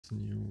this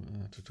new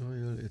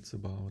tutorial. It's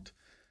about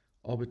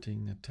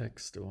orbiting a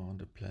text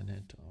around a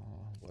planet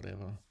or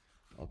whatever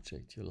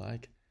object you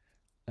like.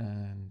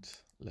 And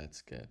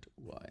let's get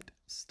right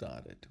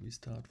started. We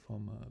start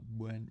from a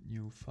brand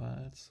new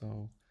file,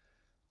 so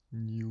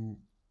new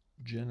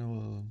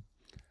general,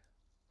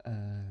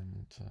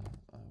 and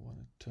I want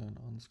to turn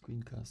on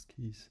screencast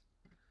keys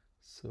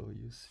so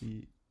you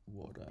see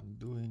what I'm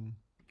doing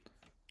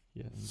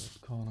here in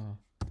that corner.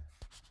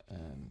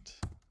 And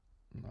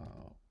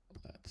now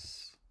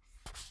let's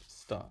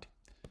start.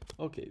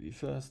 Okay, we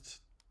first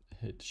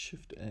hit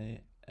Shift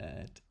A,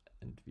 add,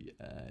 and we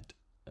add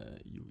a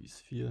UV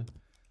sphere,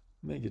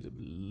 make it a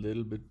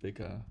little bit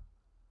bigger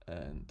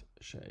and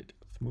shade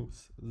smooth.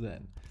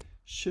 Then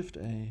Shift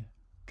A,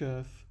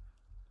 curve,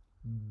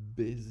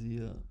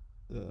 Bezier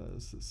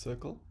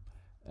circle,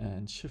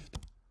 and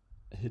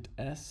hit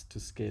S to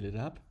scale it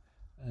up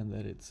and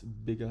that it's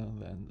bigger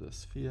than the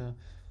sphere.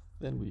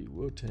 Then we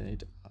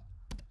rotate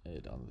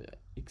it on the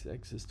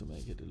x-axis to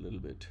make it a little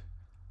bit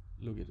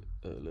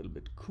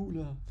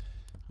cooler.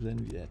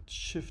 Then we add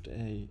Shift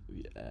A,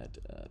 we add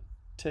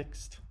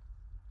text.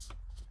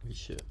 We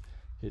should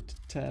hit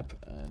Tab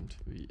and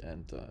we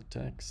enter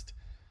text.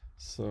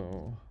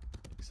 So,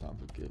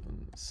 example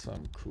given,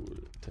 some cool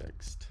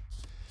text.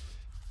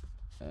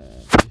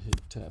 And we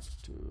hit Tab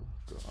to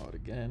go out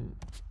again,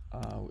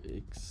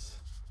 RX,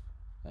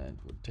 and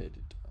rotate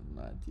it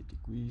 90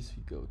 degrees.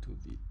 We go to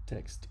the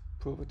text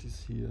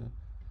properties here.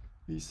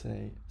 We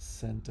say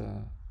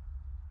center,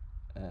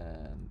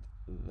 and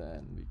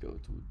then we go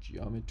to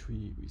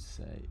geometry. We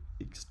say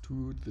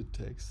extrude the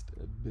text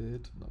a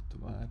bit, not too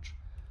much.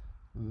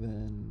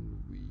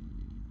 Then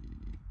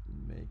we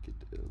make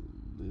it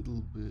a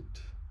little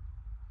bit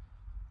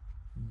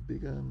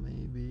bigger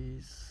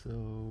maybe,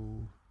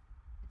 so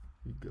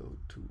we go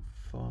to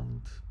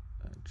font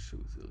and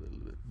choose a little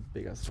bit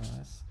bigger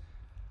size.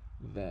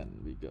 Then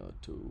we go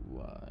to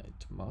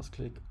right mouse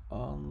click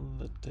on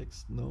the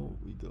text. No,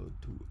 we go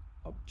to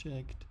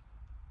object,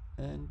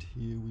 and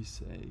here we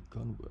say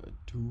convert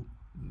to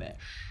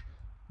mesh.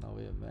 Now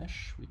we have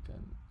mesh, we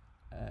can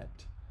add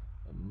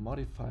a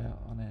modifier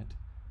on it,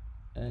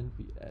 and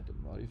we add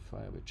a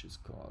modifier which is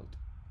called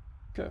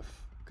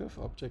curve. Curve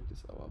object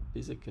is our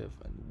basic curve,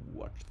 and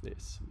watch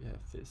this. We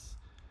have this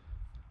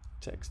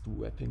text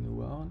wrapping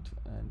around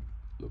and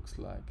looks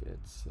like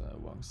it's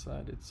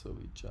wrong-sided, so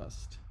we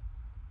just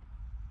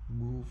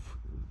move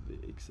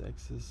the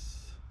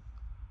x-axis.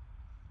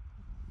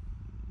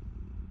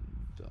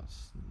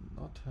 Does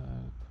not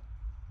help.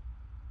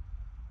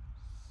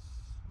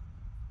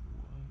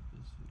 Why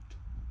is it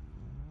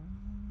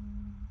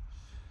wrong?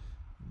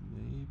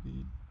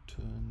 Maybe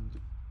turn the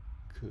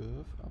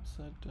curve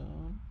upside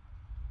down.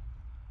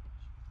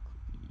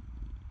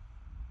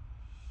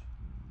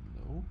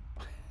 No.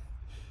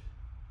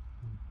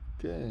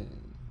 Okay,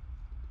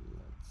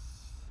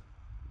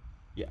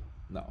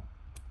 now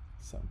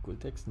some cool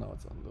text. Now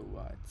it's on the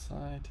right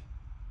side,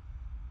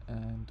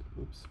 and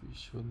oops, we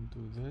shouldn't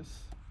do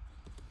this,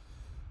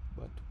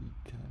 but we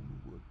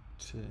can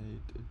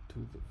rotate it to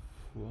the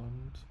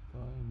front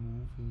by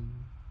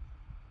moving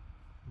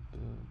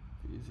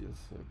the Bezier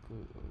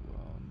circle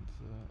around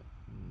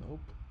the,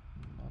 nope,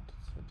 not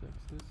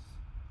z-axis.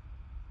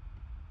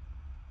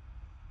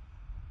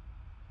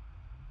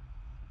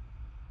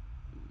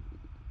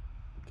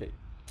 Okay,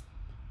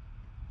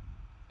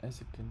 as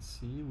you can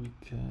see, we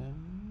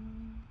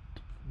can,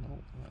 no,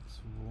 that's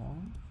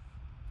wrong.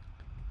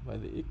 By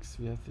the X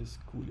we have this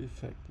cool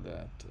effect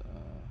that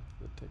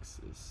the text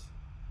is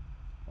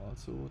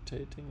also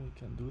rotating. We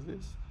can do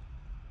this,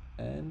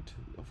 and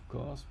of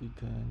course we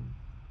can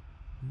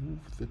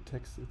move the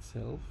text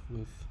itself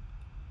with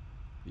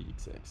the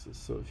x-axis.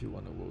 So if you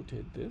want to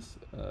rotate this,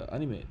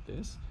 animate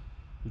this,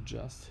 you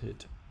just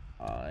hit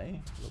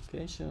I,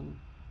 location,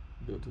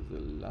 go to the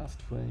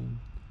last frame,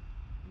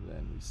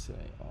 then we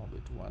say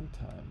orbit one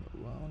time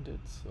around it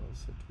so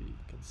that we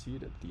can see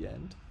it at the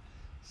end.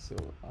 So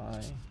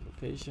I,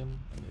 location,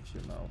 and if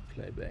you now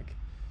play back,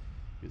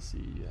 you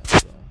see you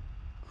have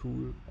a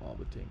cool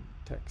orbiting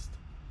text.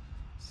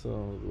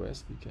 So the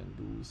rest we can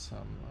do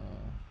some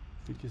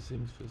freaky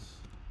things with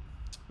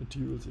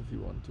materials if you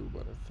want to,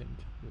 but I think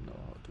you know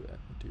how to add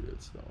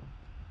materials, so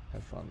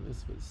have fun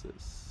with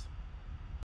this.